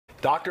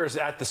Doctors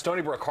at the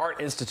Stony Brook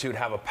Heart Institute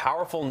have a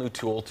powerful new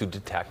tool to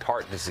detect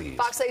heart disease.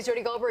 Fox 8's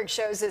Jody Goldberg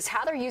shows us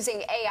how they're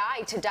using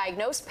AI to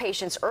diagnose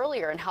patients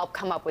earlier and help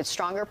come up with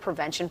stronger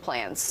prevention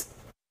plans.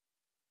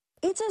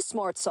 It's a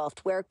smart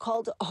software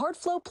called Heart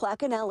Flow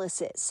Plaque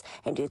Analysis,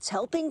 and it's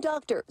helping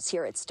doctors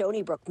here at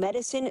Stony Brook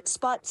Medicine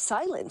spot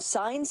silent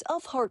signs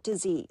of heart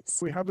disease.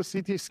 We have a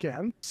CT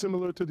scan,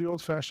 similar to the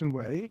old-fashioned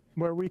way,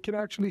 where we can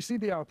actually see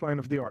the outline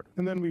of the artery,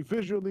 and then we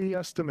visually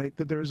estimate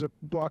that there's a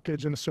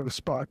blockage in a certain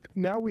spot.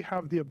 Now we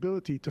have the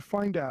ability to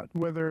find out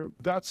whether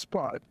that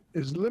spot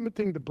is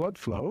limiting the blood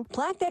flow.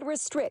 Plaque that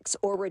restricts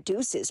or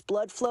reduces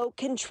blood flow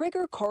can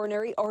trigger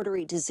coronary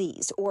artery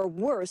disease or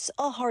worse,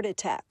 a heart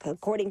attack,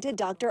 according to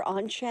Dr.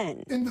 An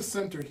Chen. In the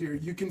center here,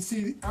 you can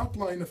see the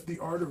outline of the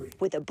artery.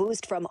 With a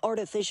boost from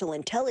artificial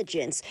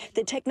intelligence,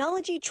 the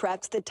technology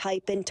tracks the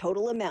type and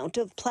total amount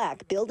of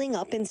plaque building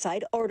up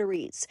inside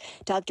arteries.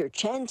 Dr.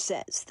 Chen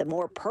says the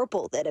more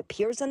purple that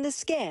appears on the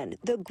scan,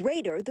 the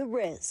greater the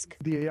risk.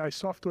 The AI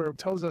software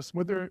tells us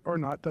whether or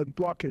not that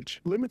blockage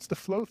limits the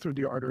flow through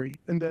the artery,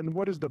 and then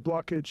what does the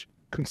blockage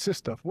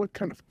consist of? What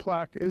kind of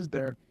plaque is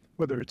there?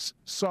 Whether it's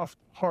soft,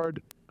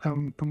 hard,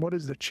 and what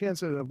is the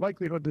chance of the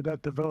likelihood that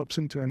that develops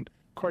into an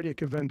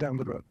cardiac event down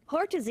the road.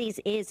 Heart disease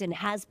is and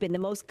has been the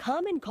most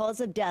common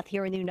cause of death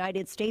here in the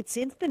United States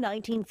since the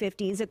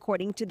 1950s,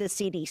 according to the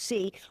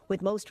CDC,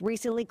 with most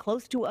recently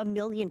close to 1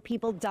 million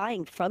people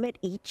dying from it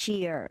each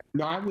year.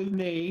 Not with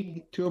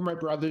me. 2 of my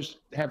brothers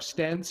have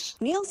stents.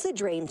 Neil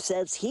Cedrain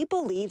says he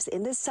believes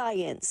in the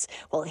science.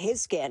 While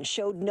his scan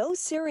showed no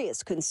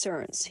serious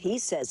concerns, he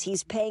says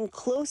he's paying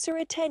closer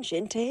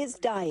attention to his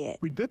diet.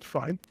 We did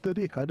find that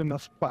he had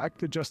enough plaque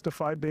to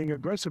justify being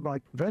aggressive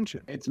on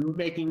prevention. It's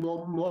making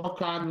more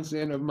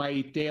cognizant of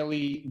my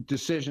daily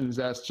decisions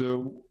as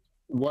to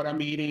what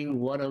I'm eating,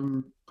 what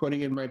I'm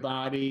putting in my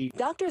body.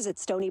 Doctors at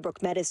Stony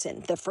Brook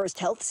Medicine, the first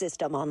health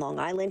system on Long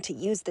Island to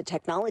use the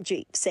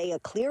technology, say a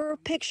clearer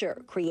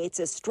picture creates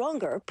a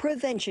stronger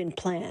prevention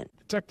plan.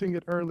 Detecting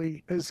it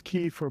early is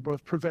key for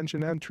both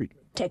prevention and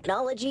treatment.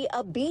 Technology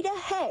a beat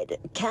ahead,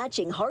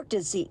 catching heart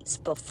disease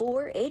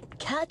before it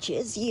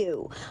catches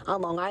you.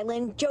 On Long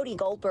Island, Jody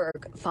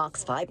Goldberg,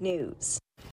 Fox 5 News.